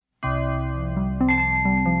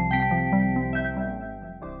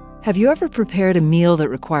Have you ever prepared a meal that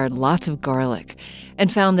required lots of garlic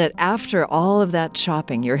and found that after all of that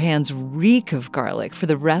chopping, your hands reek of garlic for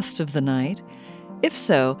the rest of the night? If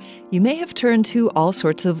so, you may have turned to all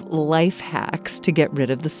sorts of life hacks to get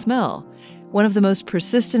rid of the smell. One of the most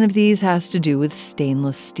persistent of these has to do with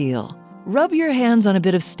stainless steel. Rub your hands on a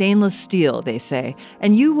bit of stainless steel, they say,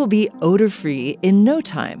 and you will be odor-free in no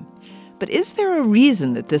time. But is there a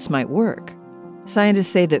reason that this might work? Scientists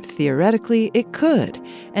say that theoretically it could,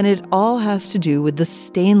 and it all has to do with the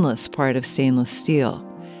stainless part of stainless steel.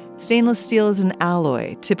 Stainless steel is an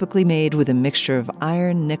alloy typically made with a mixture of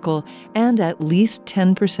iron, nickel, and at least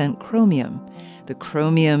 10% chromium. The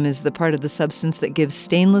chromium is the part of the substance that gives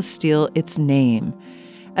stainless steel its name.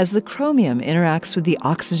 As the chromium interacts with the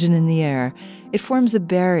oxygen in the air, it forms a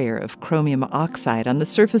barrier of chromium oxide on the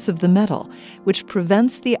surface of the metal, which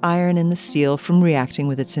prevents the iron in the steel from reacting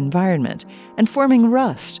with its environment and forming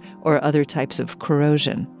rust or other types of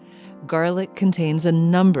corrosion. Garlic contains a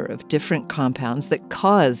number of different compounds that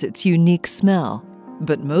cause its unique smell.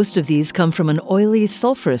 But most of these come from an oily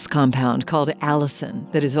sulfurous compound called allicin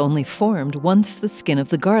that is only formed once the skin of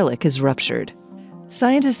the garlic is ruptured.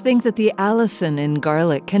 Scientists think that the allicin in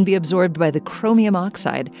garlic can be absorbed by the chromium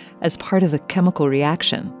oxide as part of a chemical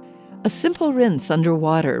reaction. A simple rinse under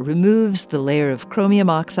water removes the layer of chromium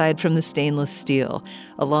oxide from the stainless steel,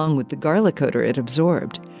 along with the garlic odor it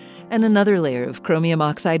absorbed, and another layer of chromium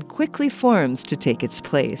oxide quickly forms to take its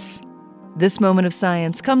place. This moment of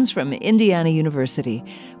science comes from Indiana University,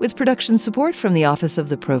 with production support from the Office of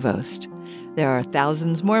the Provost. There are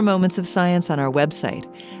thousands more moments of science on our website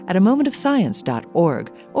at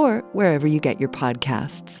amomentofscience.org or wherever you get your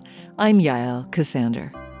podcasts. I'm Yael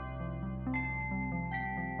Cassander.